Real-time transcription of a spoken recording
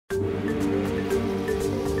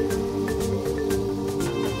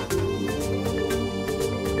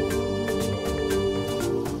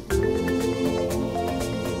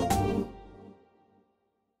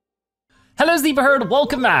Hello Zebra Herd,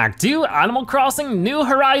 welcome back to Animal Crossing New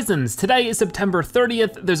Horizons. Today is September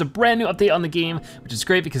 30th. There's a brand new update on the game, which is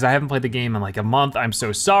great because I haven't played the game in like a month. I'm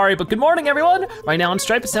so sorry, but good morning everyone. Right now on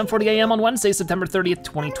Stripe, it's 10:40 a.m. on Wednesday, September 30th,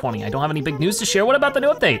 2020. I don't have any big news to share. What about the new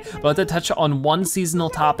update? But I'd like to touch on one seasonal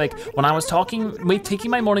topic. When I was taking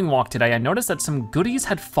my morning walk today, I noticed that some goodies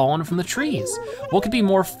had fallen from the trees. What could be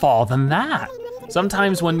more fall than that?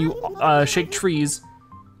 Sometimes when you shake trees,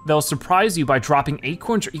 they'll surprise you by dropping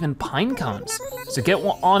acorns or even pine cones. So get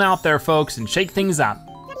on out there, folks, and shake things up.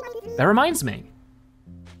 That reminds me.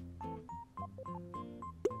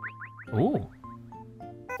 Ooh.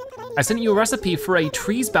 I sent you a recipe for a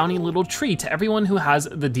trees bounty little tree to everyone who has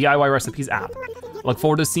the DIY recipes app. Look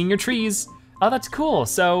forward to seeing your trees. Oh, that's cool.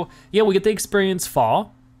 So yeah, we get to experience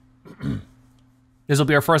fall. This will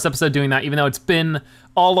be our first episode doing that, even though it's been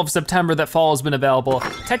all of September that fall has been available.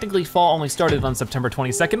 Technically, fall only started on September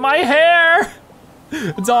 22nd. My hair!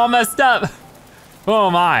 It's all messed up. Oh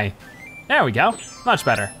my. There we go, much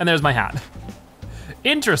better. And there's my hat.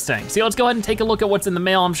 Interesting. So let's go ahead and take a look at what's in the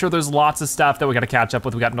mail. I'm sure there's lots of stuff that we gotta catch up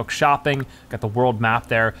with. We got Nook Shopping, got the world map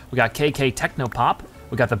there. We got KK Technopop.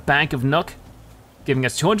 We got the Bank of Nook, giving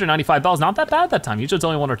us 295 bells, not that bad that time. Usually it's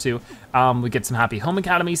only one or two. We get some Happy Home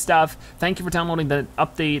Academy stuff. Thank you for downloading the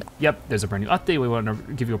update. Yep, there's a brand new update. We want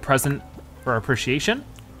to give you a present for appreciation.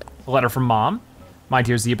 A letter from Mom. My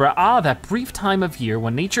dear Zebra, that brief time of year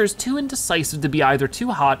when nature is too indecisive to be either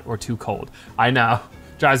too hot or too cold. I know,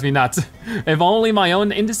 drives me nuts. If only my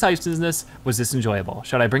own indecisiveness was this enjoyable.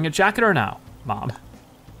 Should I bring a jacket or no, Mom?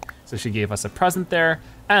 So she gave us a present there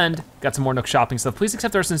and got some more Nook Shopping stuff. Please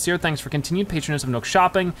accept our sincere thanks for continued patronage of Nook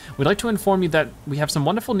Shopping. We'd like to inform you that we have some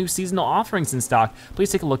wonderful new seasonal offerings in stock.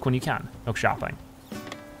 Please take a look when you can, Nook Shopping.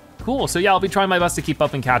 Cool, so yeah, I'll be trying my best to keep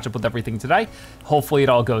up and catch up with everything today. Hopefully it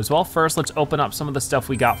all goes well. First, let's open up some of the stuff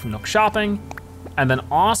we got from Nook Shopping. And then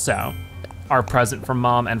also, our present from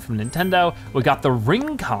Mom and from Nintendo, we got the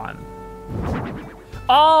Ring Con.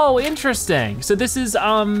 Oh, interesting. So this is,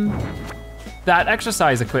 that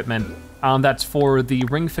exercise equipment that's for the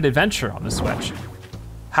Ring Fit Adventure on the Switch.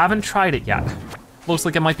 Haven't tried it yet. Looks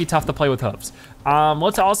like it might be tough to play with hooves.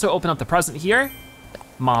 Let's also open up the present here.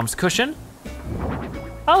 Mom's cushion.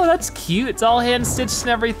 Oh, that's cute. It's all hand stitched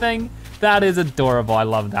and everything. That is adorable, I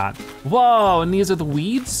love that. Whoa, and these are the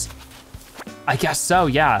weeds? I guess so,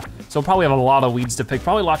 yeah. So we'll probably have a lot of weeds to pick.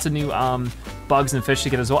 Probably lots of new bugs and fish to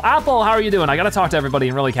get as well. Apple, how are you doing? I gotta talk to everybody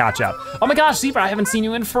and really catch up. Oh my gosh, Zebra, I haven't seen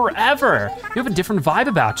you in forever. You have a different vibe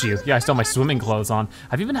about you. Yeah, I still have my swimming clothes on.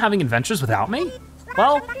 Have you been having adventures without me?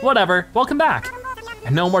 Well, whatever, welcome back.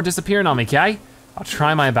 And no more disappearing on me, okay? I'll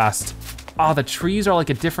try my best. Oh, the trees are like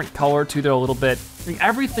a different color too. They're a little bit,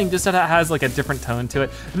 everything just has like a different tone to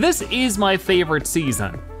it. This is my favorite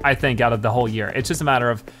season, I think, out of the whole year. It's just a matter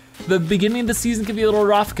of, the beginning of the season can be a little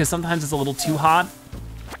rough because sometimes it's a little too hot.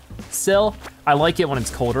 Still, I like it when it's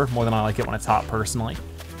colder more than I like it when it's hot personally.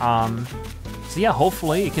 So yeah,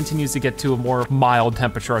 hopefully it continues to get to a more mild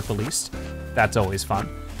temperature at the least. That's always fun.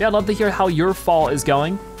 Yeah, I'd love to hear how your fall is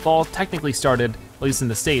going. Fall technically started, at least in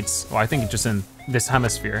the States, well, I think it's just in this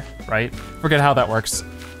hemisphere, right? Forget how that works.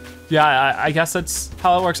 Yeah, I guess that's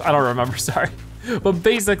how it works. I don't remember, sorry. But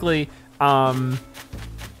basically,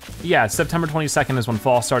 yeah, September 22nd is when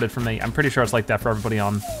fall started for me. I'm pretty sure it's like that for everybody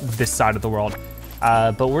on this side of the world.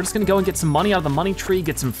 But we're just gonna go and get some money out of the money tree,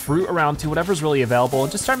 get some fruit around too, whatever's really available,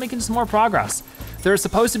 and just start making some more progress. There's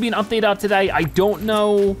supposed to be an update out today. I don't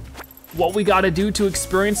know what we gotta do to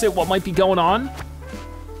experience it, what might be going on.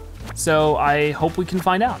 So I hope we can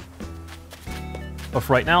find out. But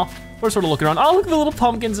for right now, we're sort of looking around. Oh, look at the little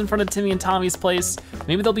pumpkins in front of Timmy and Tommy's place.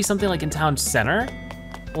 Maybe there'll be something like in town center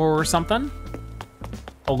or something.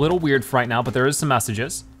 A little weird for right now, but there is some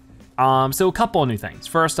messages. So a couple of new things.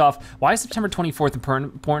 First off, why is September 24th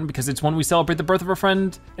important? Because it's when we celebrate the birth of our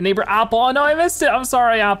friend and neighbor Apple. Oh no, I missed it, I'm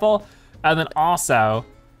sorry, Apple. And then also,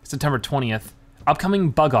 September 20th, upcoming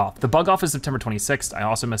Bug Off. The Bug Off is September 26th. I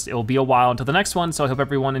also missed it. It'll be a while until the next one, so I hope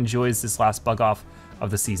everyone enjoys this last Bug Off of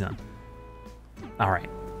the season. All right,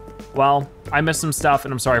 well, I missed some stuff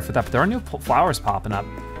and I'm sorry for that, but there are new flowers popping up.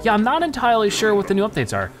 Yeah, I'm not entirely sure what the new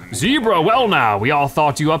updates are. Zebra, well now, we all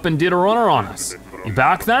thought you up and did a runner on us. You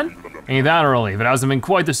back then? Ain't that early, but it hasn't been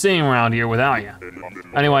quite the same around here without you.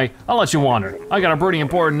 Anyway, I'll let you wander. I got a pretty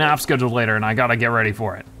important nap scheduled later and I gotta get ready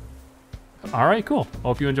for it. All right, cool,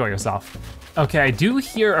 hope you enjoy yourself. Okay, I do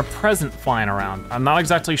hear a present flying around. I'm not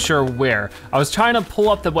exactly sure where. I was trying to pull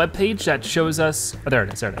up the webpage that shows us, oh, there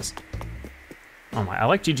it is. Oh my, I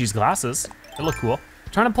like Gigi's glasses. They look cool.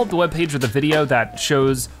 I'm trying to pull up the webpage with the video that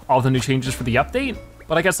shows all the new changes for the update,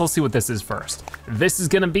 but I guess I'll see what this is first. This is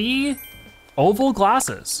gonna be oval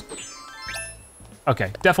glasses.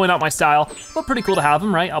 Okay, definitely not my style, but pretty cool to have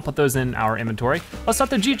them, right? I'll put those in our inventory. Let's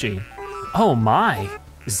start the Gigi. Oh my,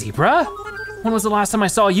 Zebra? When was the last time I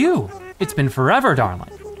saw you? It's been forever,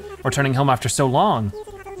 darling. Returning home after so long.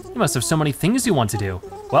 You must have so many things you want to do.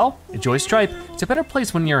 Well, enjoy Stripe. It's a better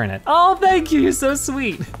place when you're in it. Oh, thank you, you're so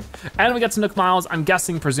sweet. And we got some Nook Miles, I'm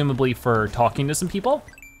guessing presumably for talking to some people.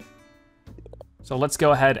 So let's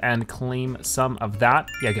go ahead and claim some of that.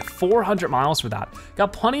 Yeah, get 400 miles for that.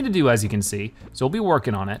 Got plenty to do, as you can see, so we'll be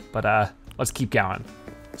working on it, but let's keep going.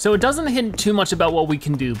 So it doesn't hint too much about what we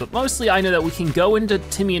can do, but mostly I know that we can go into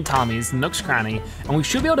Timmy and Tommy's, Nook's Cranny, and we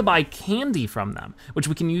should be able to buy candy from them, which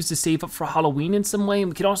we can use to save up for Halloween in some way, and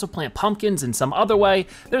we could also plant pumpkins in some other way.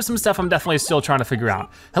 There's some stuff I'm definitely still trying to figure out.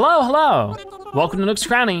 Hello, hello. Welcome to Nook's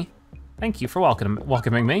Cranny. Thank you for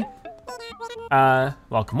welcoming me.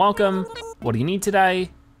 Welcome, welcome. What do you need today?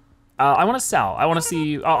 I wanna sell. I wanna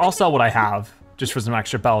see, I'll sell what I have, just for some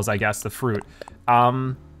extra bells, I guess, the fruit.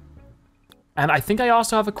 And I think I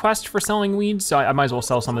also have a quest for selling weeds, so I might as well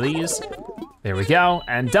sell some of these. There we go,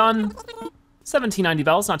 and done. 1790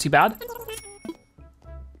 bells, not too bad.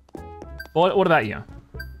 What about you?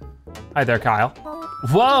 Hi there, Kyle.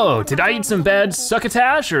 Whoa, did I eat some bad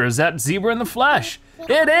succotash, or is that Zebra in the flesh?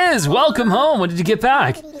 It is, welcome home, when did you get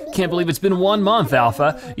back? Can't believe it's been 1 month,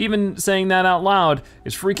 Alpha. Even saying that out loud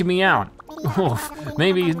is freaking me out. Oof,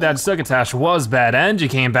 maybe that succotash was bad and you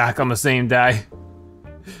came back on the same day.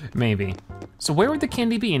 Maybe. So where would the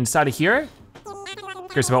candy be, inside of here?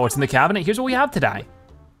 Curious about what's in the cabinet. Here's what we have today.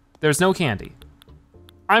 There's no candy.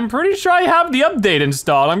 I'm pretty sure I have the update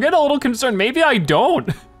installed. I'm getting a little concerned, maybe I don't.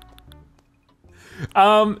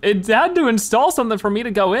 It had to install something for me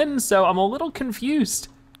to go in, so I'm a little confused.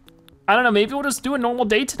 I don't know, maybe we'll just do a normal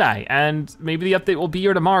day today, and maybe the update will be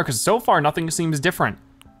here tomorrow, because so far nothing seems different.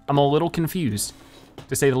 I'm a little confused,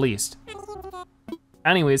 to say the least.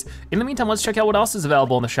 Anyways, in the meantime, let's check out what else is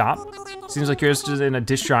available in the shop. Seems like yours is in a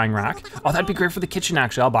dish drying rack. Oh, that'd be great for the kitchen,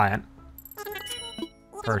 actually, I'll buy it.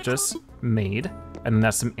 Purchase, made, and then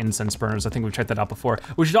that's some incense burners. I think we've checked that out before.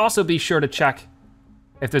 We should also be sure to check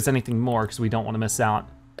if there's anything more, because we don't want to miss out.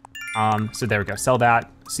 So there we go, sell that,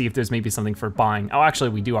 see if there's maybe something for buying. Oh, actually,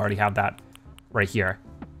 we do already have that right here.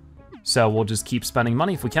 So we'll just keep spending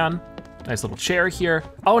money if we can. Nice little chair here.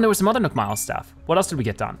 Oh, and there was some other Nook Mile stuff. What else did we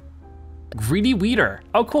get done? Greedy Weeder.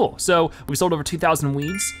 Oh, cool. So we sold over 2,000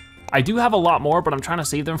 weeds. I do have a lot more, but I'm trying to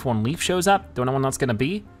save them for when Leaf shows up. Don't know when that's gonna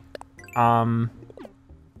be.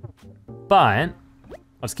 But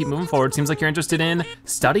let's keep moving forward. Seems like you're interested in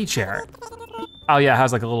study chair. Oh yeah, it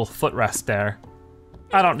has like a little footrest there.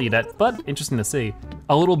 I don't need it, but interesting to see.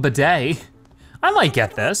 A little bidet. I might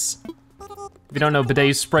get this. If you don't know,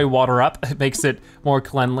 bidets spray water up. It makes it more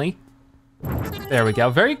cleanly. There we go.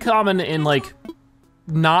 Very common in like,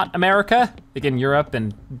 not America, like in Europe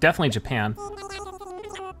and definitely Japan.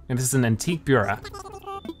 And this is an antique bureau.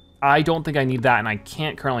 I don't think I need that, and I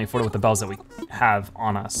can't currently afford it with the bells that we have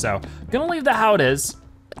on us. So gonna leave that how it is.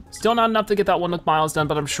 Still not enough to get that 1 Nook Miles done,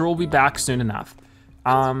 but I'm sure we'll be back soon enough.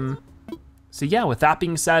 So yeah, with that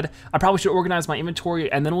being said, I probably should organize my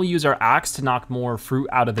inventory, and then we'll use our axe to knock more fruit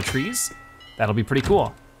out of the trees. That'll be pretty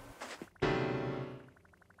cool.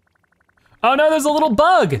 Oh no, there's a little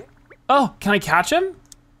bug. Oh, can I catch him?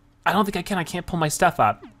 I don't think I can, I can't pull my stuff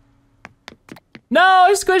up. No,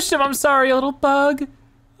 I squished him, I'm sorry, a little bug.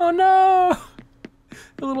 Oh no.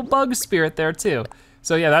 A little bug spirit there too.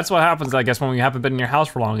 So yeah, that's what happens, I guess, when we haven't been in your house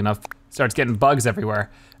for long enough. It starts getting bugs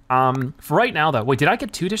everywhere. For right now though, wait, did I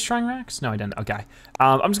get 2 dish drying racks? No, I didn't, okay.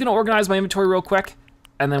 I'm just gonna organize my inventory real quick,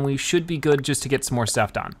 and then we should be good just to get some more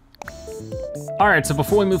stuff done. All right, so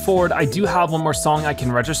before we move forward, I do have one more song I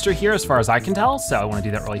can register here as far as I can tell, so I wanna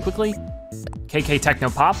do that really quickly. KK Techno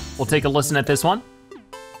Pop, we'll take a listen at this one.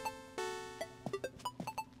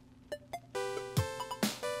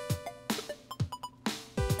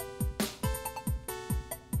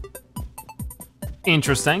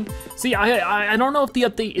 Interesting. See, I don't know if the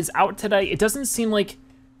update is out today. It doesn't seem like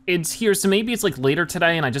it's here, so maybe it's like later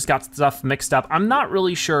today and I just got stuff mixed up. I'm not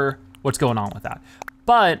really sure what's going on with that,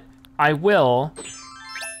 but I will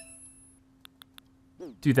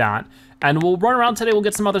do that. And we'll run around today, we'll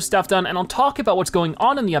get some other stuff done, and I'll talk about what's going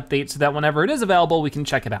on in the update so that whenever it is available, we can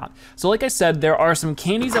check it out. So like I said, there are some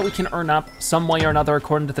candies that we can earn up some way or another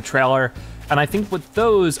according to the trailer, and I think with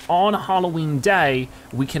those on Halloween day,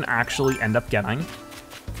 we can actually end up getting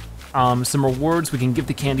some rewards. We can give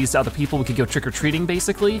the candies to other people. We could go trick-or-treating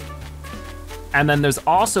basically. And then there's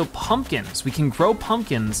also pumpkins. We can grow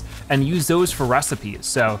pumpkins and use those for recipes.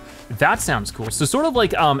 So that sounds cool. So sort of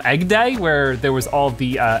like Egg Day, where there was all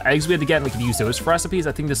the eggs we had to get and we could use those for recipes.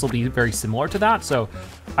 I think this will be very similar to that. So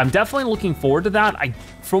I'm definitely looking forward to that.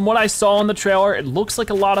 From what I saw in the trailer, it looks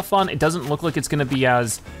like a lot of fun. It doesn't look like it's gonna be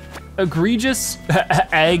as egregious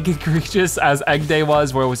as Egg Day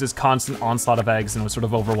was, where it was this constant onslaught of eggs and it was sort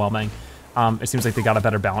of overwhelming. It seems like they got a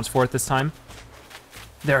better balance for it this time.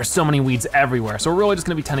 There are so many weeds everywhere, so we're really just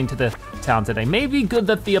gonna be tending to the town today. Maybe good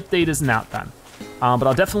that the update isn't out then. But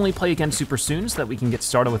I'll definitely play again super soon so that we can get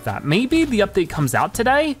started with that. Maybe the update comes out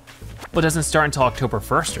today, but doesn't start until October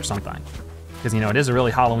 1st or something. Because it is a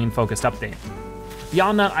really Halloween focused update.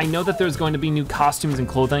 Beyond that, I know that there's going to be new costumes and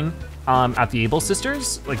clothing at the Able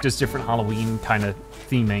Sisters, like just different Halloween kind of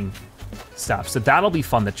theming stuff. So that'll be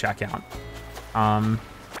fun to check out.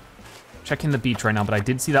 Checking the beach right now, but I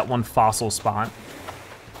did see that one fossil spot.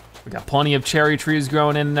 We got plenty of cherry trees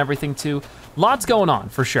growing in and everything too. Lots going on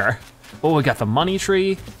for sure. Oh, we got the money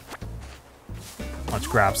tree. Let's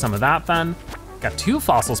grab some of that then. Got 2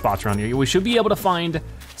 fossil spots around here. We should be able to find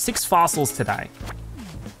 6 fossils today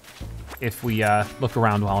if we look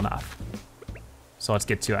around well enough. So let's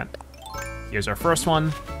get to it. Here's our first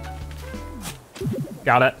one.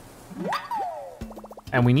 Got it.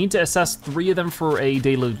 And we need to assess 3 of them for a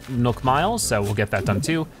daily Nook mile, so we'll get that done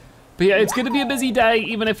too. But yeah, it's gonna be a busy day,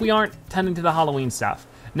 even if we aren't tending to the Halloween stuff.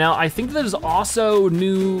 Now, I think there's also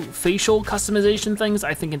new facial customization things.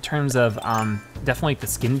 I think in terms of definitely like the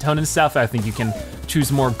skin tone and stuff. I think you can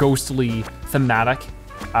choose more ghostly, thematic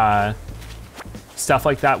stuff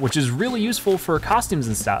like that, which is really useful for costumes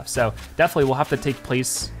and stuff. So definitely we'll have to take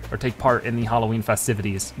part in the Halloween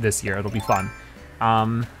festivities this year. It'll be fun.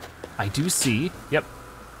 I do see, yep,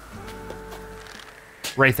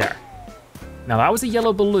 right there. Now that was a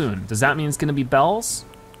yellow balloon. Does that mean it's gonna be bells?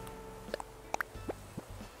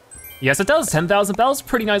 Yes, it does, 10,000 bells.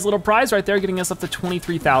 Pretty nice little prize right there, getting us up to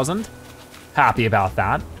 23,000. Happy about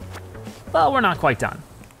that. But we're not quite done.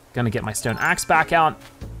 Gonna get my stone axe back out.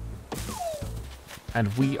 And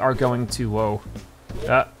we are going to, whoa.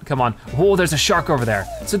 Come on, oh, there's a shark over there.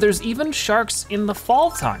 So there's even sharks in the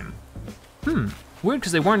fall time. Weird,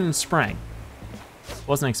 because they weren't in spring.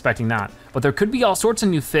 Wasn't expecting that. But there could be all sorts of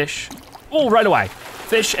new fish. Oh, right away.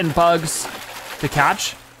 Fish and bugs to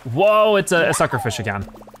catch. Whoa, it's a sucker fish again.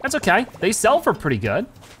 That's okay, they sell for pretty good.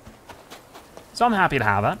 So I'm happy to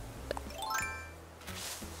have it.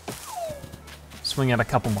 Swing at a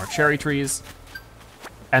couple more cherry trees.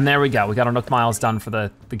 And there we go, we got our Nook miles done for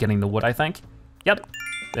the getting the wood, I think. Yep,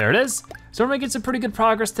 there it is. So we're making some pretty good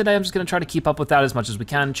progress today. I'm just gonna try to keep up with that as much as we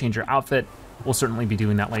can, change your outfit. We'll certainly be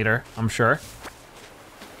doing that later, I'm sure.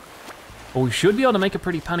 But we should be able to make a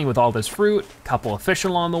pretty penny with all this fruit, a couple of fish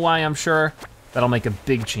along the way, I'm sure. That'll make a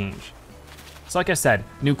big change. So like I said,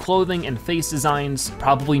 new clothing and face designs,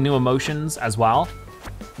 probably new emotions as well.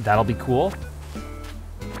 That'll be cool.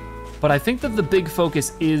 But I think that the big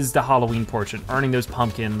focus is the Halloween portion, earning those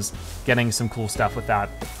pumpkins, getting some cool stuff with that.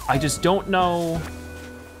 I just don't know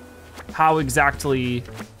how exactly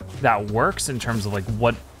that works in terms of like,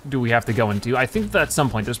 what do we have to go and do? I think that at some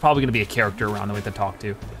point, there's probably gonna be a character around that we have to talk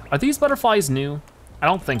to. Are these butterflies new? I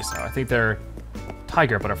don't think so. I think they're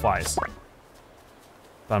tiger butterflies.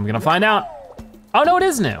 But I'm gonna find out. Oh no, it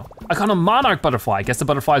is new. I caught a monarch butterfly. I guess the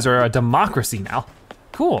butterflies are a democracy now.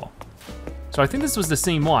 Cool. So I think this was the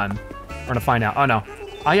same one. We're gonna find out. Oh no.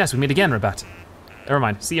 Ah yes, we meet again, Rebet. Never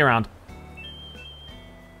mind, see you around.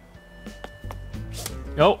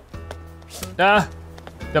 Oh.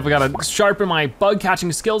 Definitely gotta sharpen my bug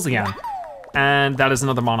catching skills again. And that is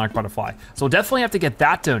another monarch butterfly. So we'll definitely have to get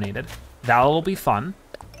that donated. That'll be fun.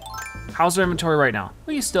 How's our inventory right now?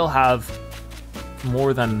 We still have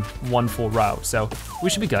more than one full row, so we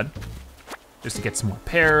should be good. Just to get some more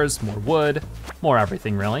pears, more wood, more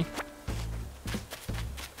everything really.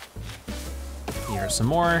 Here's some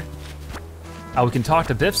more. Oh, we can talk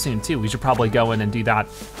to Biff soon too. We should probably go in and do that.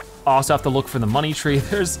 Also have to look for the money tree.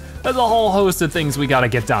 There's a whole host of things we gotta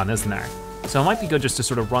get done, isn't there? So it might be good just to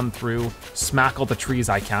sort of run through, smack all the trees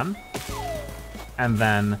I can, and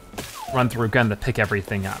then run through again to pick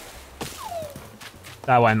everything up.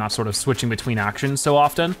 That way I'm not sort of switching between actions so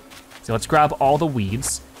often. So let's grab all the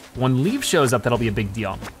weeds. When leaf shows up, that'll be a big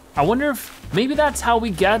deal. I wonder if maybe that's how we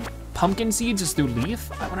get pumpkin seeds, is through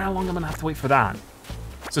leaf. I wonder how long I'm gonna have to wait for that.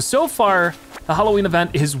 So far, the Halloween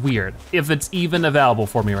event is weird, if it's even available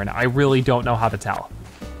for me right now. I really don't know how to tell.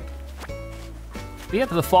 But yeah,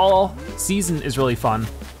 the fall season is really fun,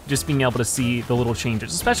 just being able to see the little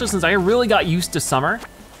changes, especially since I really got used to summer,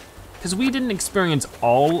 because we didn't experience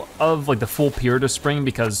all of like the full period of spring,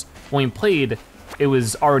 because when we played, it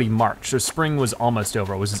was already March, so spring was almost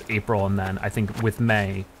over. It was just April, and then I think with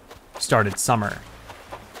May started summer.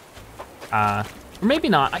 Or maybe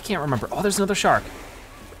not, I can't remember. Oh, there's another shark.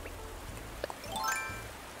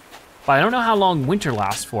 But I don't know how long winter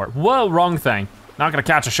lasts for. Whoa, wrong thing. Not gonna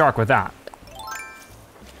catch a shark with that.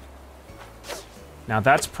 Now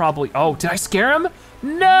that's probably, oh, did I scare him?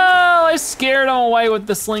 No, I scared him away with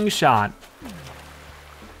the slingshot.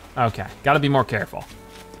 Okay, gotta be more careful.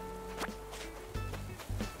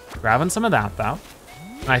 Grabbing some of that though.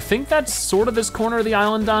 And I think that's sort of this corner of the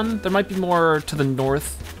island done. There might be more to the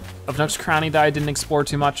north of Nook's Cranny that I didn't explore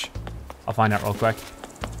too much. I'll find out real quick.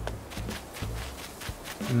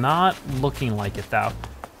 Not looking like it though.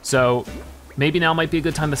 So maybe now might be a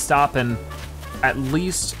good time to stop and at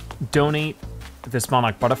least donate this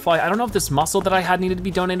monarch butterfly. I don't know if this mussel that I had needed to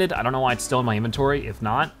be donated. I don't know why it's still in my inventory, if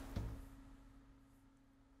not.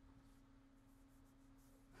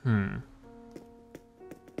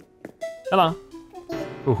 Hello.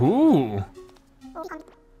 Ooh.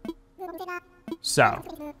 So,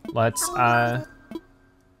 let's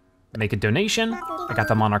make a donation. I got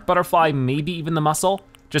the monarch butterfly, maybe even the mussel.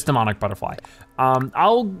 Just the monarch butterfly.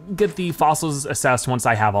 I'll get the fossils assessed once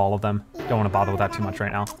I have all of them. Don't wanna bother with that too much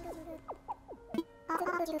right now.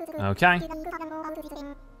 Okay.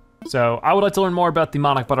 So, I would like to learn more about the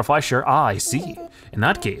monarch butterfly, sure. Ah, I see. In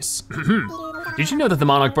that case, did you know that the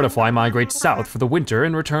monarch butterfly migrates south for the winter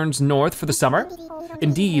and returns north for the summer?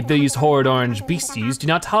 Indeed, these horrid orange beasties do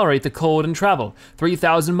not tolerate the cold and travel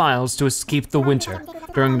 3,000 miles to escape the winter.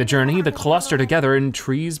 During the journey, they cluster together in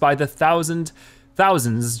trees by the thousands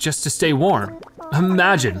just to stay warm.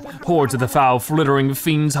 Imagine, hordes of the foul, flittering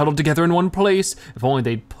fiends huddled together in one place. If only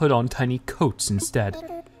they'd put on tiny coats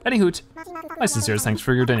instead. Anyhoot, my sincerest thanks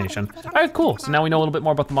for your donation. All right, cool, so now we know a little bit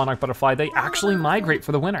more about the monarch butterfly. They actually migrate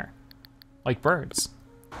for the winter, like birds.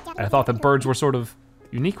 I thought that birds were sort of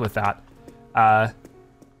unique with that,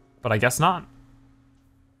 but I guess not.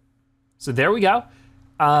 So there we go.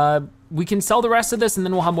 We can sell the rest of this and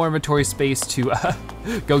then we'll have more inventory space to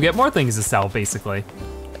go get more things to sell, basically.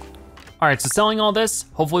 All right, so selling all this,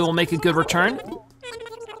 hopefully we'll make a good return.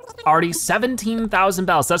 Already 17,000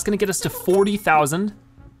 bells, so that's gonna get us to 40,000.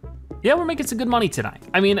 Yeah, we're making some good money tonight.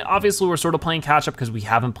 I mean, obviously we're sort of playing catch up because we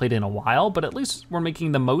haven't played in a while, but at least we're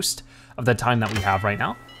making the most of the time that we have right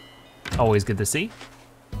now. Always good to see.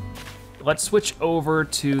 Let's switch over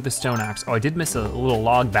to the stone axe. Oh, I did miss a little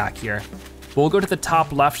log back here. We'll go to the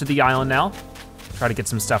top left of the island now. Try to get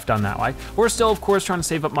some stuff done that way. We're still, of course, trying to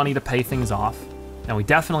save up money to pay things off. And we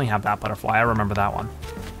definitely have that butterfly, I remember that one.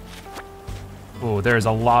 Oh, there's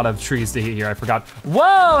a lot of trees to hit here, I forgot.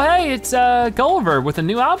 Whoa, hey, it's Gullivarr with a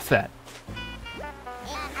new outfit.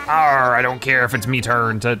 Arr, I don't care if it's me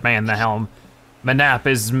turn to man the helm. My nap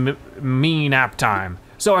is me nap time.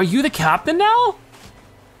 So are you the captain now?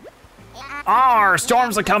 Arr,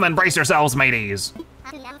 storms are coming, brace yourselves, mateys.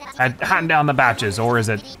 Hand down the batches, or is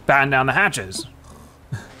it batten down the hatches?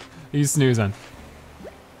 He's snoozing.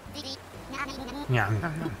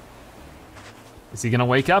 Yeah. Is he gonna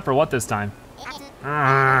wake up or what this time?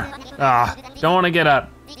 Don't wanna get up.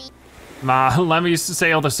 Let me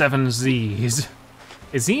sail the 7 seas.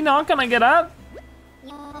 Is he not gonna get up?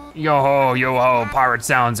 Yo ho, pirate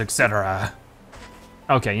sounds, etc.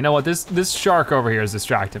 Okay, you know what, this shark over here is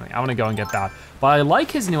distracting me. I'm gonna go and get that. But I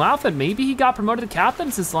like his new outfit. Maybe he got promoted to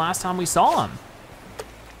captain since the last time we saw him.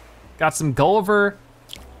 Got some Gullivarr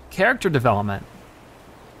character development.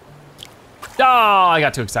 Oh, I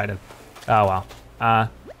got too excited. Oh well.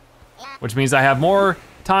 Which means I have more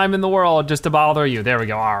time in the world just to bother you. There we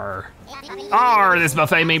go, arr. Arr, this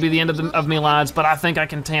buffet may be the end of me, lads, but I think I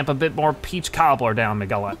can tamp a bit more peach cobbler down my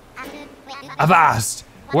gullet. Avast!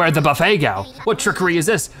 Where'd the buffet go? What trickery is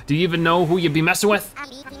this? Do you even know who you be messing with?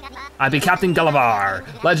 I be Captain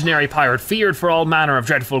Gullivarr, legendary pirate, feared for all manner of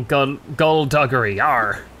dreadful gullduggery,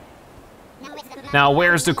 arr. Now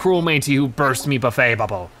where's the cruel matey who burst me buffet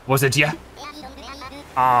bubble? Was it ya?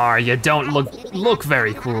 Arr, you don't look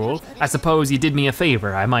very cruel. I suppose you did me a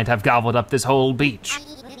favor. I might have gobbled up this whole beach.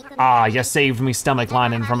 Ah, you saved me stomach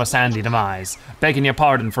lining from a sandy demise. Begging your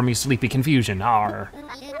pardon for me sleepy confusion, arr.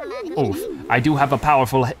 Oof, I do have a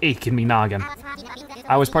powerful ache in me noggin.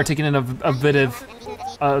 I was partaking in a bit of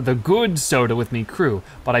the good soda with me crew,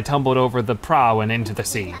 but I tumbled over the prow and into the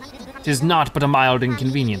sea. 'Tis not but a mild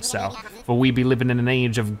inconvenience though, for we be living in an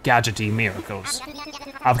age of gadgety miracles.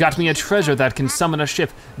 I've got me a treasure that can summon a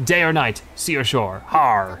ship day or night, sea or shore,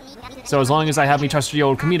 har. So as long as I have me trusty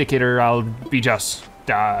old communicator, I'll be just,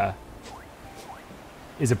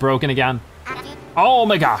 Is it broken again? Oh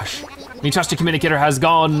my gosh. Me trusty communicator has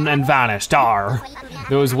gone and vanished, ar.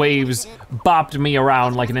 Those waves bopped me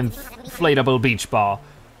around like an inflatable beach ball.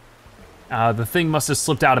 The thing must have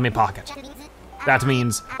slipped out of my pocket. That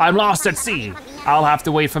means I'm lost at sea. I'll have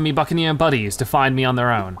to wait for me buccaneer buddies to find me on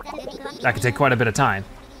their own. That could take quite a bit of time.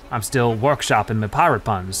 I'm still workshopping my pirate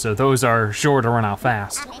puns, so those are sure to run out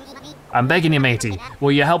fast. I'm begging you, matey,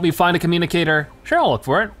 will you help me find a communicator? Sure, I'll look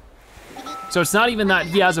for it. So it's not even that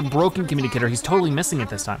he has a broken communicator, he's totally missing it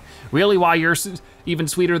this time. Really, why you're even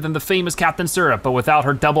sweeter than the famous Captain Syrup, but without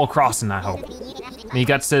her double crossing, I hope. Me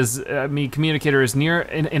gut says, me communicator is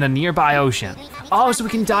in a nearby ocean. Oh, so we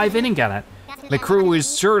can dive in and get it. The crew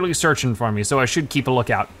is surely searching for me, so I should keep a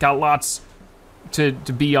lookout. Got lots to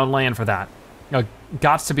be on land for that.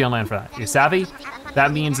 Gots to be on land for that. You savvy?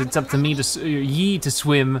 That means it's up to me to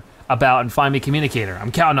swim about and find me communicator.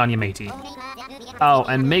 I'm counting on you, matey. Oh,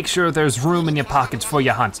 and make sure there's room in your pockets for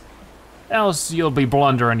your hunt. Else you'll be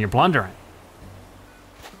blundering your blundering.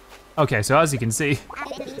 Okay, so as you can see,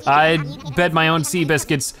 I bet my own sea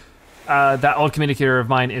biscuits that old communicator of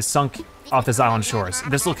mine is sunk off this island shores.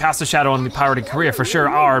 This will cast a shadow on my pirated career for sure.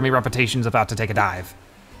 Our army reputation's about to take a dive.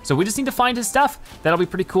 So we just need to find his stuff. That'll be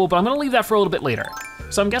pretty cool, but I'm gonna leave that for a little bit later.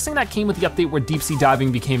 So I'm guessing that came with the update where deep sea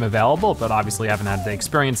diving became available, but obviously I haven't had to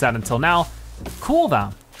experience that until now. Cool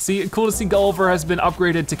though. See, cool to see Gullivar has been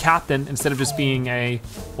upgraded to captain instead of just being a,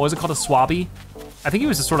 what was it called, a swabby? I think he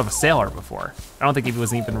was a sort of a sailor before. I don't think he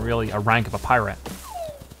was even really a rank of a pirate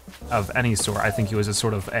of any sort. I think he was a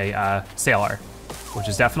sort of a sailor, which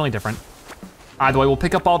is definitely different. Either way, we'll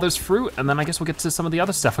pick up all those fruit and then I guess we'll get to some of the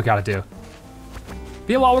other stuff we gotta do. But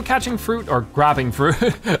yeah, while we're catching fruit, or grabbing fruit,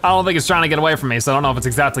 I don't think it's trying to get away from me, so I don't know if it's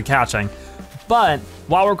exactly catching. But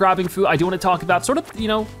while we're grabbing fruit, I do want to talk about sort of, you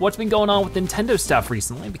know, what's been going on with Nintendo stuff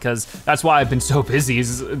recently, because that's why I've been so busy,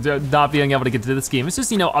 is not being able to get to this game. It's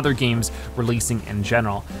just, you know, other games releasing in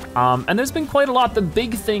general. And there's been quite a lot. The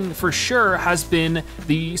big thing for sure has been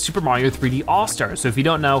the Super Mario 3D All-Stars. So if you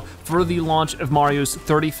don't know, for the launch of Mario's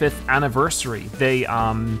 35th anniversary, they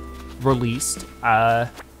released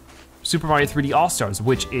Super Mario 3D All-Stars,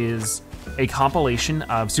 which is a compilation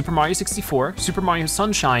of Super Mario 64, Super Mario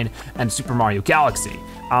Sunshine, and Super Mario Galaxy.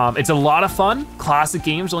 It's a lot of fun, classic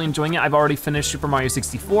games, really enjoying it. I've already finished Super Mario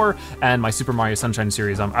 64 and my Super Mario Sunshine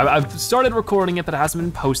series. I've started recording it, but it hasn't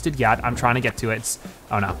been posted yet. I'm trying to get to it.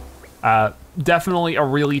 Oh no. Definitely a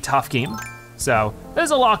really tough game. So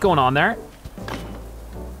there's a lot going on there.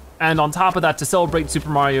 And on top of that, to celebrate Super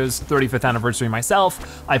Mario's 35th anniversary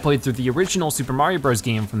myself, I played through the original Super Mario Bros.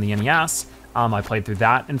 Game from the NES. I played through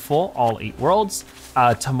that in full, all 8 worlds.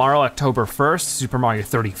 Tomorrow, October 1st, Super Mario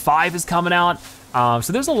 35 is coming out.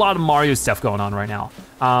 So there's a lot of Mario stuff going on right now.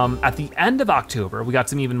 At the end of October, we got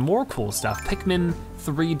some even more cool stuff. Pikmin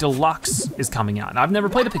 3 Deluxe is coming out. Now, I've never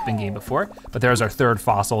played a Pikmin game before, but there's our 3rd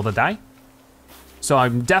fossil of the day. So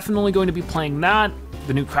I'm definitely going to be playing that.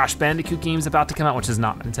 The new Crash Bandicoot game's about to come out, which is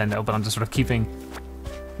not Nintendo, but I'm just sort of keeping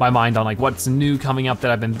my mind on like what's new coming up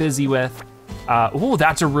that I've been busy with. Oh,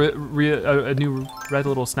 that's a new red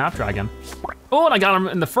little Snapdragon. Oh, and I got him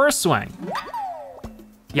in the first swing.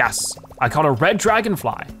 Yes, I caught a red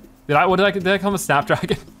dragonfly. Did I call him a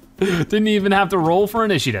Snapdragon? Didn't even have to roll for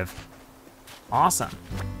initiative. Awesome.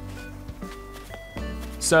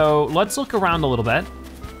 So let's look around a little bit.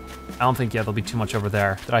 I don't think, yeah, there'll be too much over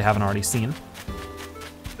there that I haven't already seen.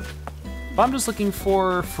 But I'm just looking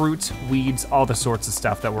for fruits, weeds, all the sorts of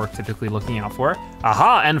stuff that we're typically looking out for.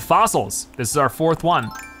 Aha, and fossils. This is our 4th one.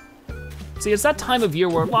 See, it's that time of year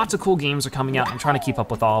where lots of cool games are coming out. I'm trying to keep up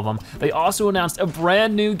with all of them. They also announced a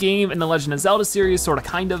brand new game in the Legend of Zelda series, sort of,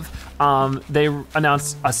 kind of. They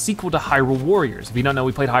announced a sequel to Hyrule Warriors. If you don't know,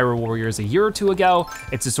 we played Hyrule Warriors a year or 2 ago.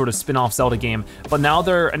 It's a sort of spin-off Zelda game, but now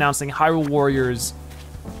they're announcing Hyrule Warriors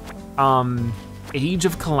Age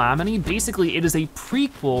of Calamity. Basically, it is a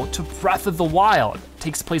prequel to Breath of the Wild. It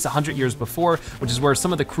takes place 100 years before, which is where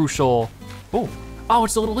some of the crucial, oh,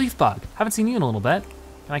 it's a little leaf bug. Haven't seen you in a little bit.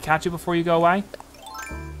 Can I catch you before you go away?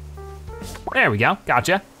 There we go,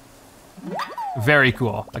 gotcha. Very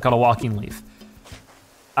cool, I caught a walking leaf.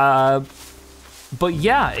 But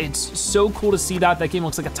yeah, it's so cool to see that. That game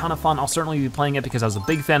looks like a ton of fun. I'll certainly be playing it because I was a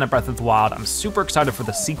big fan of Breath of the Wild. I'm super excited for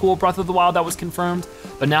the sequel, Breath of the Wild, that was confirmed.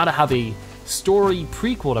 But now to have a story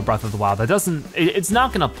prequel to Breath of the Wild that it's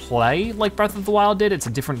not gonna play like Breath of the Wild did, it's a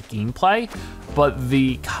different gameplay, but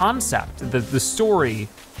the concept, the story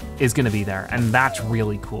is gonna be there, and that's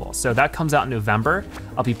really cool. So that comes out in November.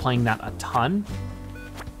 I'll be playing that a ton.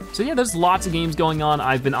 So yeah, there's lots of games going on.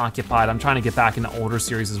 I've been occupied. I'm trying to get back into older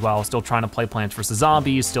series as well. Still trying to play Plants vs.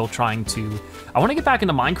 Zombies, still trying to, I wanna get back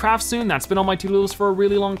into Minecraft soon. That's been on my to-do list for a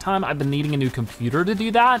really long time. I've been needing a new computer to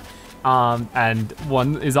do that. And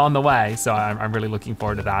one is on the way, so I'm really looking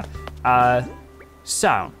forward to that.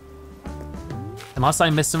 So, the unless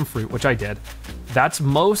I missed some fruit, which I did. That's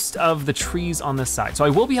most of the trees on this side. So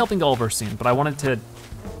I will be helping Gullivarr soon, but I wanted to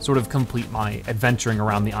sort of complete my adventuring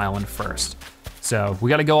around the island first. So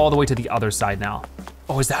we gotta go all the way to the other side now.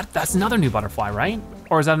 Oh, that's another new butterfly, right?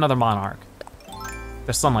 Or is that another monarch?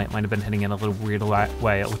 The sunlight might have been hitting it a little weird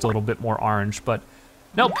way. It looked a little bit more orange, but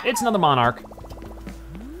nope, it's another monarch.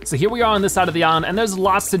 So here we are on this side of the island, and there's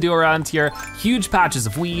lots to do around here. Huge patches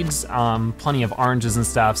of weeds, plenty of oranges and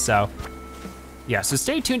stuff, so yeah, so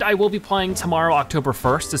stay tuned. I will be playing tomorrow, October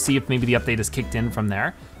 1st, to see if maybe the update is kicked in from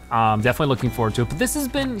there. Definitely looking forward to it, but this has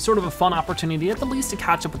been sort of a fun opportunity at the least to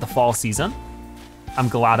catch up with the fall season. I'm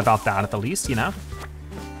glad about that at the least, you know?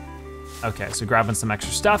 Okay, so grabbing some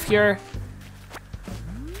extra stuff here.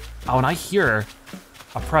 Oh, and I hear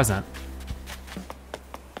a present.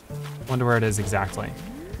 Wonder where it is exactly.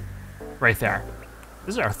 Right there.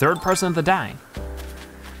 This is our third present of the day.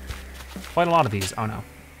 Quite a lot of these, oh no.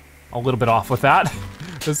 A little bit off with that,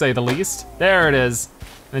 to say the least. There it is.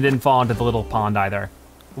 And it didn't fall into the little pond either.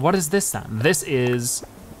 What is this then? This is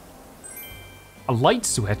a light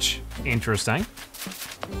switch. Interesting.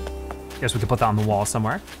 Guess we could put that on the wall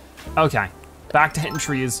somewhere. Okay, back to hitting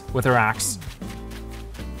trees with our axe.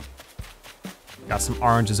 Got some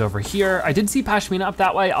oranges over here. I did see Pashmina up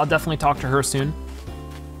that way. I'll definitely talk to her soon.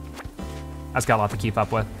 That's got a lot to keep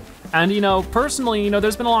up with. And you know, personally, you know,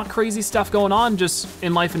 there's been a lot of crazy stuff going on just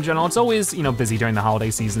in life in general. It's always, you know, busy during the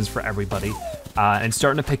holiday seasons for everybody. And it's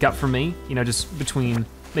starting to pick up for me, you know, just between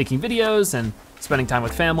making videos and spending time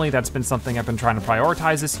with family. That's been something I've been trying to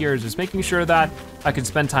prioritize this year, is just making sure that I can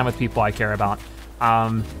spend time with people I care about.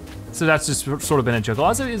 So that's just sort of been a juggle,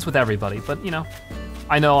 as it is with everybody, but you know,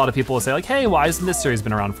 I know a lot of people will say like, hey, why hasn't this series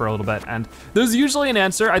been around for a little bit? And there's usually an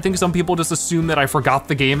answer. I think some people just assume that I forgot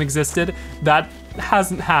the game existed. That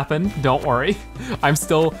hasn't happened, don't worry. I'm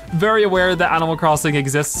still very aware that Animal Crossing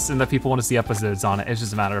exists and that people want to see episodes on it. It's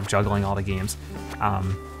just a matter of juggling all the games.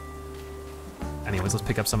 Anyways, let's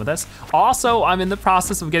pick up some of this. Also, I'm in the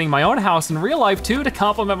process of getting my own house in real life too, to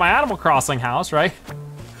complement my Animal Crossing house, right?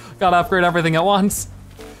 Gotta upgrade everything at once.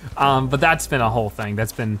 But that's been a whole thing.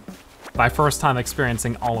 That's been my first time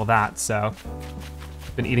experiencing all of that, so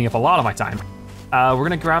been eating up a lot of my time. We're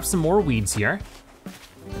gonna grab some more weeds here.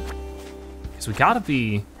 Because we gotta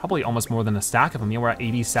be probably almost more than a stack of them. Yeah, we're at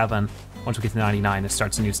 87. Once we get to 99, it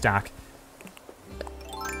starts a new stack.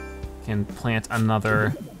 Can plant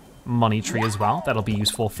another money tree as well. That'll be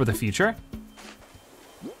useful for the future.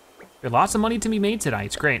 There's lots of money to be made today,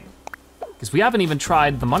 it's great. Because we haven't even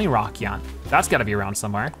tried the money rock yet. That's gotta be around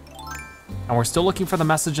somewhere. And we're still looking for the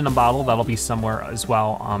message in a bottle. That'll be somewhere as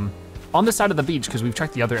well on this side of the beach, because we've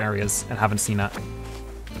checked the other areas and haven't seen it.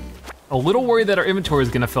 A little worried that our inventory is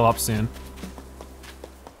gonna fill up soon.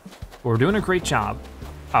 But we're doing a great job.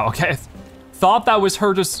 Oh, okay. Thought that was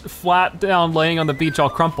her just flat down laying on the beach all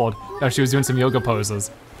crumpled. No, she was doing some yoga poses.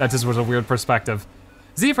 That just was a weird perspective.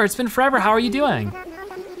 Zephyr, it's been forever, how are you doing?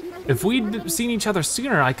 If we'd seen each other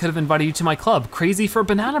sooner, I could have invited you to my club, Crazy for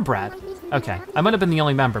Banana Bread. Okay, I might have been the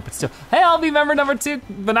only member, but still. Hey, I'll be member number 2.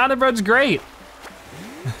 Banana bread's great.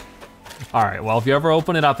 All right, well, if you ever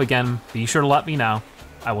open it up again, be sure to let me know.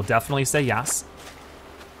 I will definitely say yes.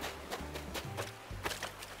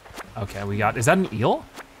 Okay, we got, is that an eel?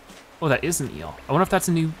 Oh, that is an eel. I wonder if that's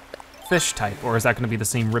a new fish type, or is that gonna be the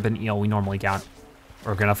same ribbon eel we normally got?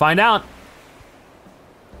 We're gonna find out.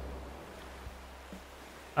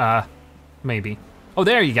 Maybe. Oh,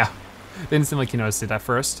 there you go. Didn't seem like you noticed it at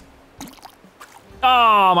first.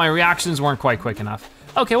 Oh, my reactions weren't quite quick enough.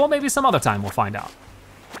 Okay, well, maybe some other time we'll find out.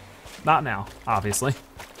 Not now, obviously.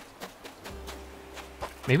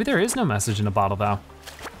 Maybe there is no message in a bottle though.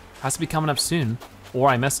 Has to be coming up soon, or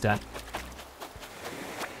I missed it.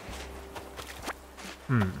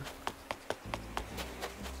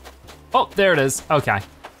 Oh, there it is, okay.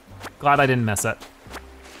 Glad I didn't miss it.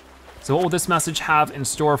 So what will this message have in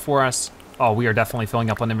store for us? Oh, we are definitely filling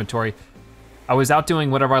up on inventory. I was out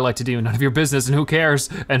doing whatever I like to do, none of your business, and who cares?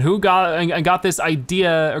 And who got this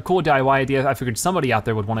idea, or cool DIY idea? I figured somebody out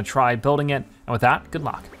there would want to try building it. And with that, good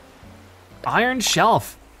luck. Iron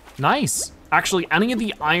shelf, nice. Actually, any of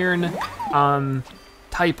the iron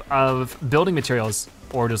type of building materials,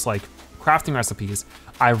 or just like crafting recipes,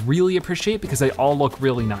 I really appreciate because they all look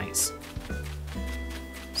really nice.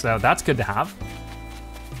 So that's good to have.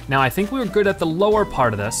 Now I think we were good at the lower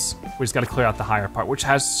part of this. We just gotta clear out the higher part, which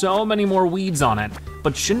has so many more weeds on it,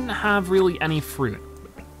 but shouldn't have really any fruit.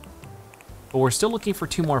 But we're still looking for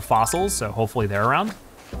 2 more fossils, so hopefully they're around.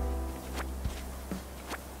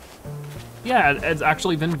 Yeah, it's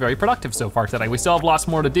actually been very productive so far today. We still have lots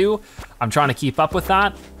more to do. I'm trying to keep up with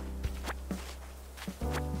that.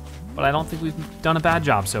 But I don't think we've done a bad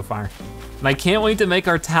job so far. And I can't wait to make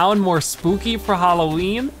our town more spooky for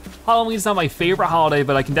Halloween. Halloween's not my favorite holiday,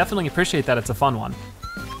 but I can definitely appreciate that it's a fun one.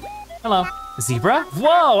 Hello, zebra?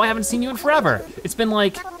 Whoa, I haven't seen you in forever. It's been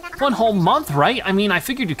like 1 whole month, right? I mean, I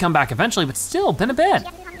figured you'd come back eventually, but still, been a bit.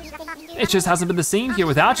 It just hasn't been the same here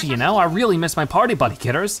without you, you know? I really miss my party buddy,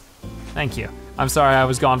 kidders. Thank you. I'm sorry I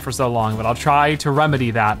was gone for so long, but I'll try to remedy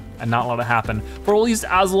that and not let it happen for at least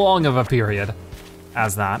as long of a period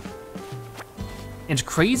as that. It's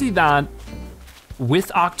crazy that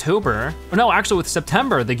with October, or no, actually with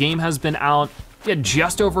September, the game has been out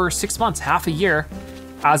just over 6 months, half a year,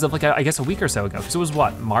 as of like, I guess a week or so ago. Because it was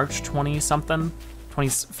what, March 20 something?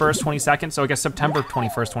 21st, 22nd, so I guess September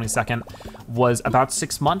 21st, 22nd was about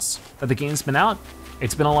 6 months that the game's been out.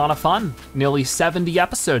 It's been a lot of fun. Nearly 70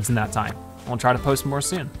 episodes in that time. I'll try to post more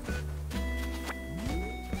soon.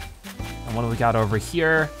 And what do we got over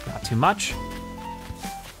here? Not too much.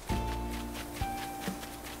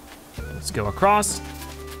 Let's go across.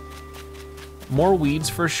 More weeds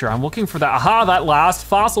for sure. I'm looking for that, aha, that last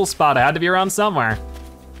fossil spot. It had to be around somewhere.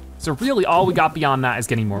 So really all we got beyond that is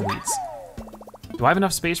getting more weeds. Do I have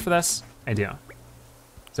enough space for this? I do.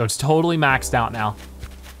 So it's totally maxed out now.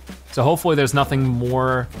 So hopefully there's nothing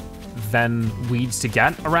more than weeds to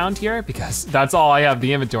get around here because that's all I have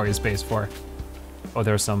the inventory space for. Oh,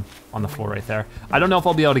 there's some on the floor right there. I don't know if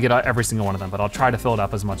I'll be able to get out every single one of them, but I'll try to fill it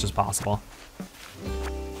up as much as possible.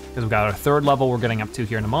 Because we've got our 3rd level we're getting up to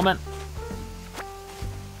here in a moment.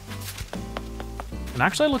 And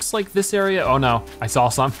actually it looks like this area, oh no, I saw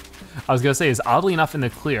some. I was gonna say, is oddly enough in the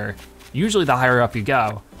clear. Usually the higher up you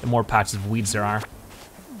go, the more patches of weeds there are.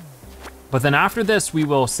 But then after this, we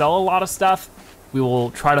will sell a lot of stuff. We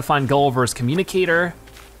will try to find Gullivar's communicator.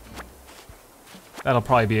 That'll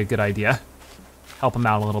probably be a good idea. Help him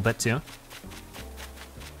out a little bit too.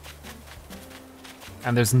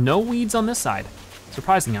 And there's no weeds on this side.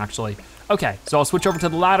 Surprising actually. Okay, so I'll switch over to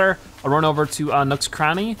the ladder. I'll run over to Nook's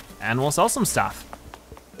Cranny and we'll sell some stuff.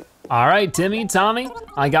 All right, Timmy, Tommy,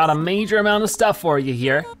 I got a major amount of stuff for you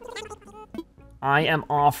here. I am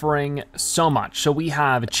offering so much. So we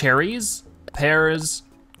have cherries, pears,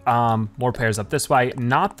 more pears up this way.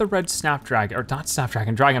 Not the red snapdragon, or not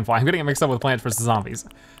snapdragon, dragonfly. I'm getting it mixed up with Plants vs. Zombies.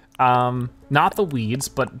 Not the weeds,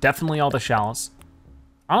 but definitely all the shells.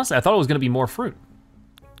 Honestly, I thought it was gonna be more fruit.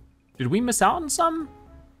 Did we miss out on some?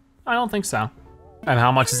 I don't think so. And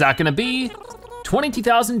how much is that gonna be?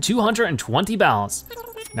 22,220 bells.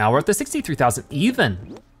 Now we're at the 63,000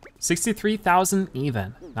 even. 63,000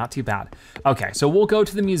 even, not too bad. Okay, so we'll go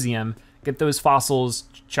to the museum, get those fossils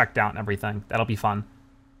checked out and everything. That'll be fun.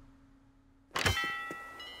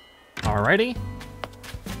 Alrighty.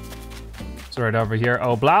 So right over here,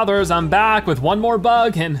 oh Blathers, I'm back with one more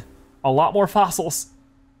bug and a lot more fossils.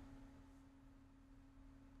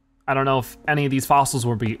 I don't know if any of these fossils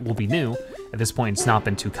will be new. At this point, it's not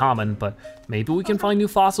been too common, but maybe we can find new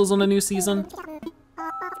fossils on a new season.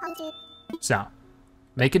 So,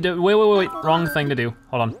 make it do, wait, wrong thing to do.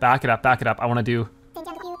 Hold on, back it up. I wanna do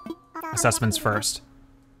assessments first.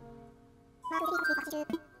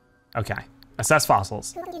 Okay, assess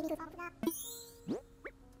fossils.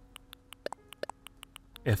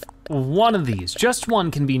 If one of these, just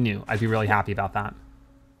one can be new, I'd be really happy about that.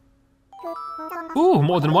 Ooh,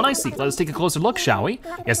 more than one I see. Let us take a closer look, shall we?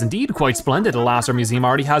 Yes, indeed, quite splendid. Alas, our museum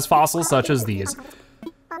already has fossils such as these.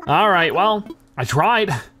 All right, well, I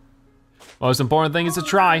tried. Most important thing is to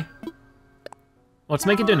try. Let's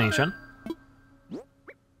make a donation.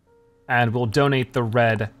 And we'll donate the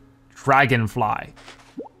red dragonfly.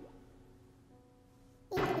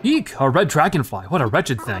 Eek, a red dragonfly, what a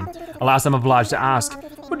wretched thing. Alas, I'm obliged to ask,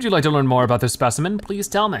 would you like to learn more about this specimen? Please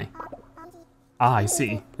tell me. Ah, I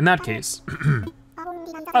see. In that case,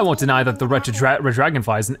 I won't deny that the wretched red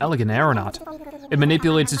dragonfly is an elegant aeronaut. It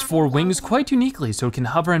manipulates its 4 wings quite uniquely so it can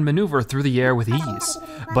hover and maneuver through the air with ease.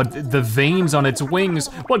 But the veins on its wings,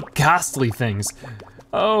 what ghastly things.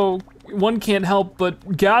 Oh, one can't help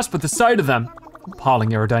but gasp at the sight of them. Appalling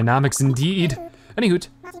aerodynamics indeed. Anyhoot,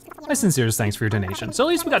 my sincerest thanks for your donation. So at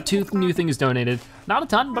least we got 2 new things donated. Not a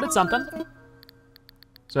ton, but it's something.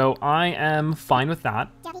 So I am fine with that.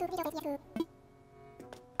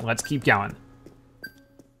 Let's keep going.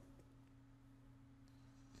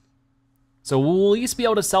 So we'll at least be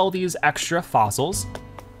able to sell these extra fossils,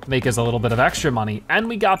 make us a little bit of extra money, and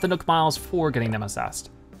we got the Nook Miles for getting them assessed.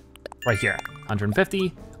 Right here,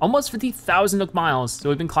 150, almost 50,000 Nook Miles. So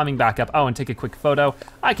we've been climbing back up. Oh, and take a quick photo.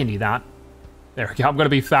 I can do that. There we go, I'm gonna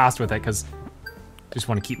be fast with it because I just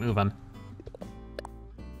wanna keep moving.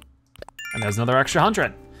 And there's another extra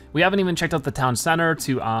 100. We haven't even checked out the town center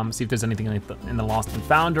to see if there's anything like in the lost and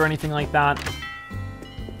found or anything like that.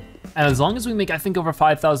 And as long as we make, I think, over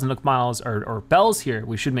 5,000 Nook Miles or bells here,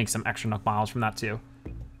 we should make some extra Nook Miles from that too.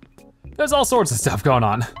 There's all sorts of stuff going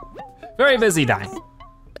on. Very busy day.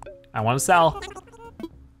 I wanna sell.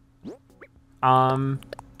 So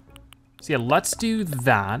yeah, let's do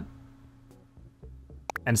that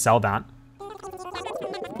and sell that.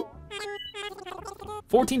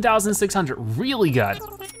 14,600, really good.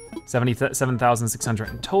 77,600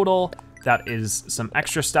 in total. That is some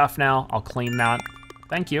extra stuff now. I'll claim that.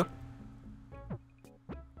 Thank you.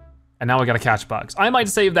 And now we gotta catch bugs. I might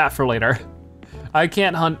save that for later. I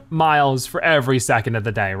can't hunt miles for every second of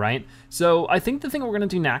the day, right? So I think the thing we're gonna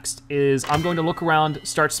do next is I'm going to look around,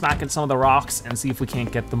 start smacking some of the rocks and see if we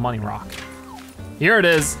can't get the money rock. Here it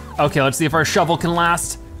is. Okay, let's see if our shovel can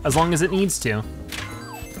last as long as it needs to.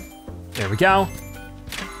 There we go.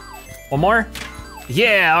 One more?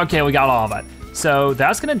 Yeah, okay, we got all of it. So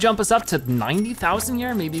that's gonna jump us up to 90,000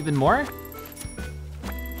 here, maybe even more.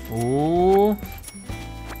 Ooh.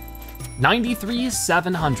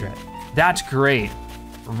 93,700. That's great.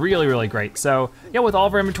 Really, really great. So yeah, with all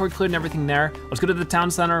of our inventory cleared and everything there, let's go to the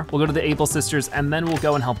town center, we'll go to the Able Sisters, and then we'll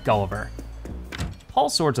go and help Gullivarr. All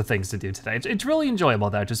sorts of things to do today. It's really enjoyable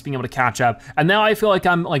though, just being able to catch up. And now I feel like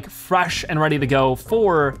I'm like fresh and ready to go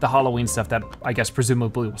for the Halloween stuff that I guess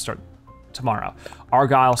presumably will start tomorrow.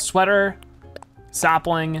 Argyle sweater,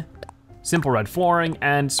 sapling, simple red flooring,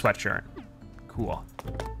 and sweatshirt. Cool.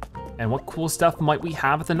 And what cool stuff might we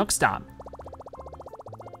have at the Nook stop?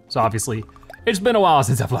 So obviously, it's been a while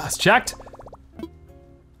since I've last checked.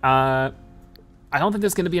 I don't think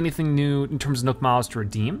there's gonna be anything new in terms of Nook Miles to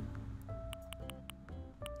redeem.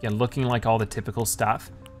 Yeah, looking like all the typical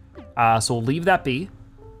stuff. So we'll leave that be.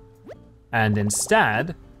 And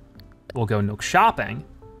instead, we'll go Nook shopping.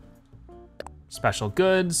 Special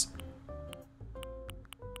goods.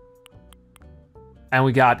 And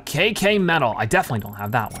we got KK Metal. I definitely don't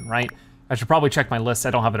have that one, right? I should probably check my list. I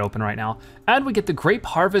don't have it open right now. And we get the Grape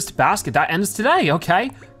Harvest Basket. That ends today, okay.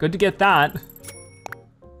 Good to get that.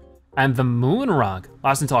 And the Moon Rug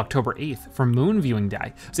lasts until October 8th for Moon Viewing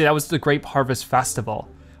Day. See, that was the Grape Harvest Festival,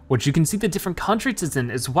 which you can see the different countries it's in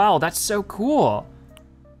as well. That's so cool.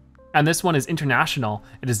 And this one is international.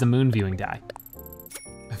 It is the Moon Viewing Day.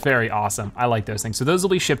 Very awesome. I like those things. So those will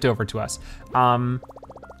be shipped over to us.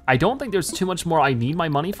 I don't think there's too much more I need my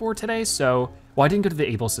money for today, so, well, I didn't go to the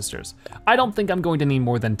Able Sisters. I don't think I'm going to need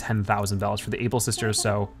more than 10,000 bells for the Able Sisters,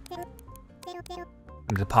 so I'm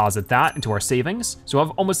gonna deposit that into our savings. So we'll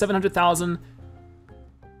have almost 700,000.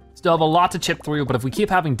 Still have a lot to chip through, but if we keep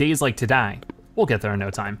having days like today, we'll get there in no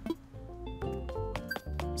time.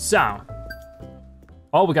 So,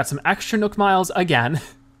 oh, we got some extra Nook Miles again.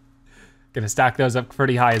 Gonna stack those up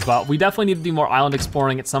pretty high as well. We definitely need to do more island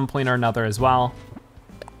exploring at some point or another as well.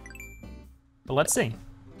 But let's see.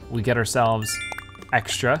 We get ourselves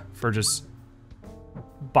extra for just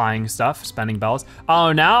buying stuff, spending bells.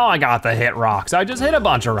 Oh, now I got the hit rocks. I just hit a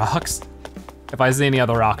bunch of rocks. If I see any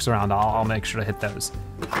other rocks around, I'll make sure to hit those.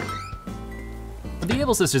 But the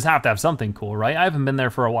Able Sisters have to have something cool, right? I haven't been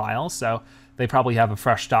there for a while, so they probably have a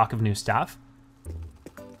fresh stock of new stuff.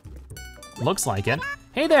 Looks like it.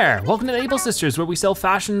 Hey there, welcome to the Able Sisters, where we sell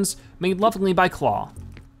fashions made lovingly by Claw.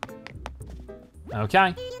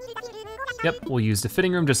 Okay. Yep, we'll use the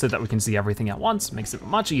fitting room just so that we can see everything at once. Makes it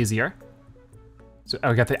much easier. So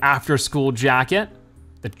we got the after school jacket,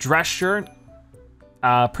 the dress shirt,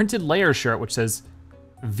 printed layer shirt, which says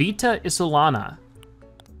Vita Isolana.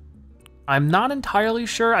 I'm not entirely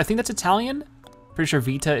sure, I think that's Italian. Pretty sure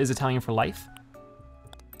Vita is Italian for life.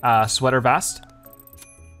 Sweater vest.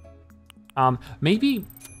 Maybe,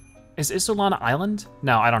 is Isolana Island?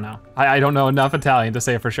 No, I don't know. I don't know enough Italian to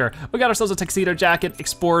say it for sure. We got ourselves a tuxedo jacket,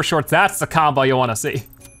 explorer shorts, that's the combo you wanna see.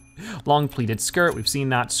 Long pleated skirt, we've seen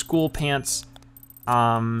that. School pants.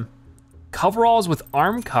 Coveralls with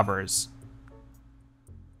arm covers.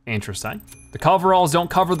 Interesting. The coveralls don't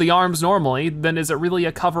cover the arms normally, then is it really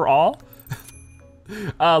a coverall?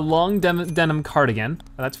 Long denim cardigan,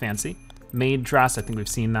 oh, that's fancy. Maid dress, I think we've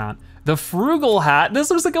seen that. The frugal hat, this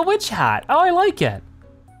looks like a witch hat. Oh, I like it.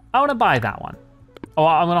 I wanna buy that one. Oh,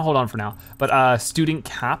 I'm gonna hold on for now. But student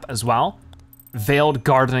cap as well. Veiled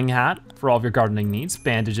gardening hat for all of your gardening needs.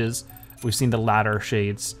 Bandages, we've seen the ladder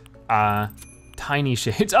shades. Tiny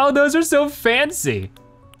shades, oh, those are so fancy.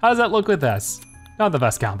 How does that look with this? Not the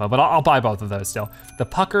best combo, but I'll buy both of those still. The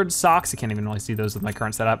puckered socks, I can't even really see those with my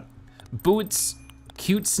current setup. Boots,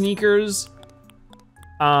 cute sneakers.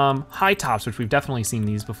 High tops, which we've definitely seen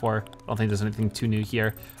these before. I don't think there's anything too new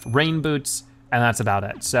here. Rain boots, and that's about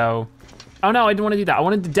it. So, oh no, I didn't wanna do that. I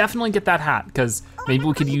wanted to definitely get that hat, because maybe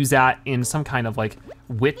we could use that in some kind of like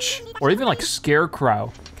witch, or even like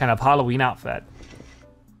scarecrow kind of Halloween outfit.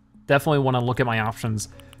 definitely wanna look at my options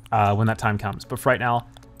when that time comes. But for right now,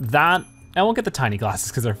 that, and we'll get the tiny glasses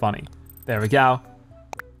because they're funny. There we go.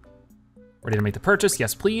 Ready to make the purchase,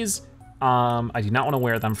 yes please. I do not wanna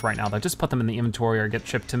wear them for right now though. Just put them in the inventory or get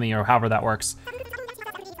shipped to me or however that works.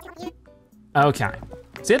 Okay,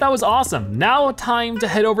 so yeah, that was awesome. Now time to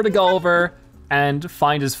head over to Gullivarr and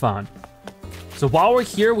find his phone. So while we're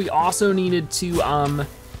here, we also needed to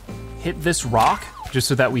hit this rock just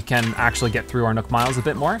so that we can actually get through our Nook Miles a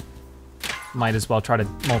bit more. Might as well try to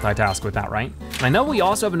multitask with that, right? And I know we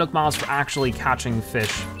also have a Nook Miles for actually catching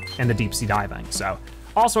fish in the deep sea diving, so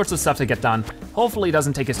all sorts of stuff to get done. Hopefully it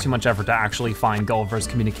doesn't take us too much effort to actually find Gullivar's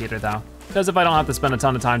communicator though, because if I don't have to spend a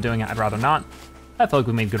ton of time doing it, I'd rather not. I feel like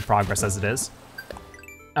we made good progress as it is.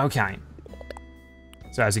 Okay.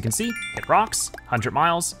 So as you can see, hit rocks, 100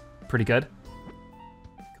 miles, pretty good.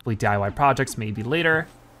 Complete DIY projects, maybe later.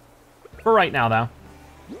 For right now though.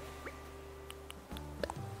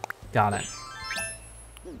 Got it.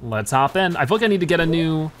 Let's hop in. I feel like I need to get a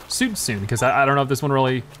new suit soon because I don't know if this one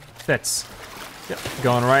really fits. Yep,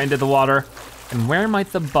 going right into the water. And where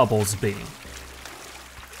might the bubbles be?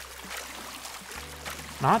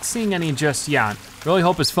 Not seeing any just yet. Really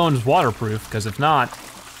hope his phone's waterproof because if not,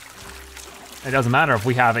 it doesn't matter if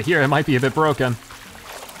we have it here, it might be a bit broken.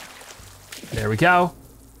 There we go.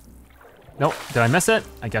 Nope, did I miss it?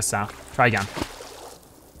 I guess so, try again.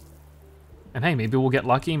 And hey, maybe we'll get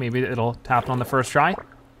lucky, maybe it'll tap on the first try.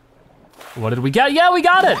 What did we get? Yeah, we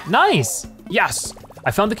got it, nice. Yes,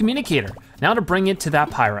 I found the communicator. Now to bring it to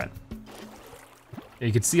that pirate.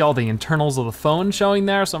 You can see all the internals of the phone showing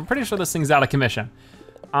there, so I'm pretty sure this thing's out of commission.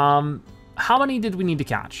 How many did we need to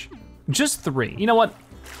catch? Just 3, you know what?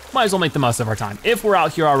 Might as well make the most of our time. If we're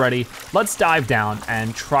out here already, let's dive down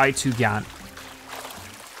and try to get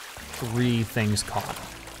 3 things caught.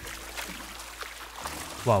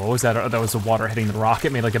 Whoa, what was that? Oh, that was the water hitting the rock.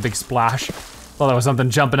 It made like a big splash. Thought that was something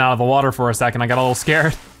jumping out of the water for a second. I got a little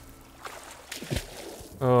scared.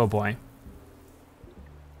 Oh boy.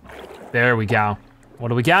 There we go. What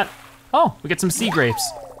do we got? Oh, we get some sea grapes.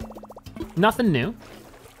 Nothing new,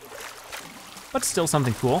 but still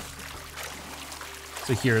something cool.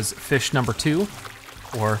 So here's fish number 2,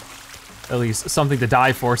 or at least something to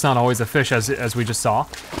dive for. It's not always a fish as we just saw.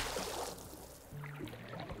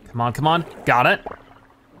 Come on, got it.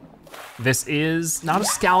 This is not a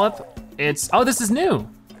scallop, it's, oh, this is new.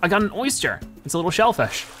 I got an oyster, it's a little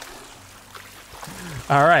shellfish.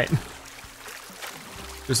 All right.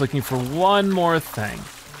 Just looking for one more thing.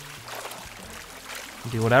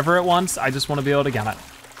 Do whatever it wants, I just wanna be able to get it.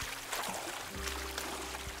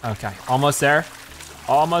 Okay, almost there.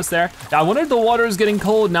 Almost there. Now, I wonder if the water is getting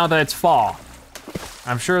cold now that it's fall.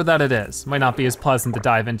 I'm sure that it is. Might not be as pleasant to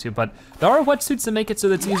dive into, but there are wetsuits that make it so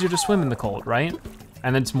that it's easier to swim in the cold, right?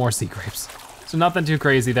 And then it's more sea grapes. So nothing too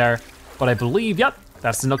crazy there, but I believe, yep,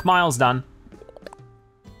 that's the Nook Miles done.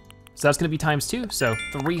 So that's gonna be ×2, so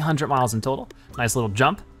 300 miles in total. Nice little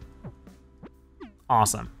jump.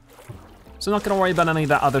 Awesome. So not gonna worry about any of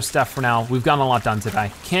that other stuff for now. We've gotten a lot done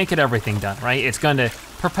today. Can't get everything done, right? It's going to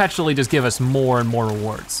perpetually just give us more and more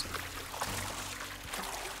rewards.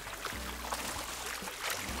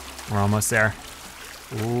 We're almost there.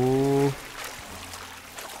 Ooh.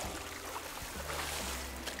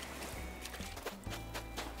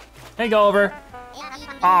 Hey, Gullivarr.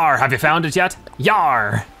 Arr, have you found it yet?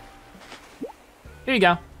 Yar. Here you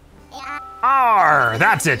go. Arr,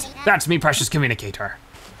 that's it. That's me precious communicator.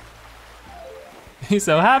 He's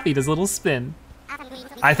so happy, does a little spin.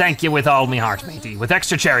 I thank you with all me heart, matey, with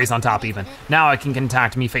extra cherries on top even. Now I can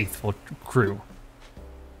contact me faithful crew.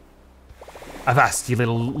 Avast, ye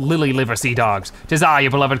little lily-liver sea dogs. 'Tis I,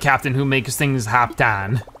 your beloved captain, who makes things hap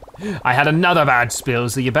dan. I had another bad spill,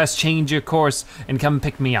 so you best change your course and come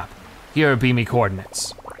pick me up. Here be me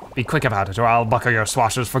coordinates. Be quick about it, or I'll buckle your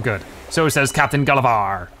swashers for good. So says Captain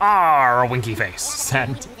Gullivarr. Arr, winky face.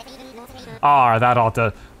 And arr, that ought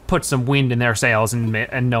to put some wind in their sails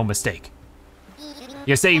and no mistake.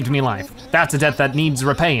 You saved me life. That's a debt that needs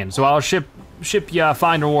repaying, so I'll ship you a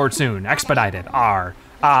fine reward soon. Expedited. Arr.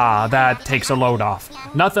 Ah, that takes a load off.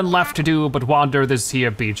 Nothing left to do but wander this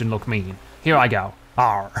here beach and look mean. Here I go.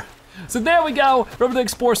 Arr. So there we go. We're able to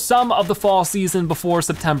explore some of the fall season before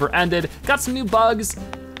September ended. Got some new bugs,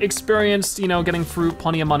 experienced, you know, getting fruit,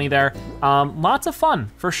 plenty of money there. Lots of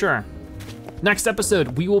fun, for sure. Next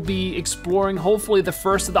episode, we will be exploring hopefully the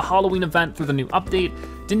first of the Halloween event through the new update.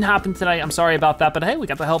 Didn't happen tonight, I'm sorry about that, but hey, we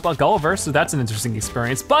got to help out Gullivarr, so that's an interesting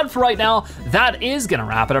experience. But for right now, that is gonna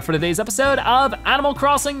wrap it up for today's episode of Animal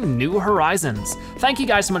Crossing New Horizons. Thank you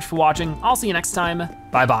guys so much for watching. I'll see you next time.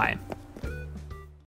 Bye-bye.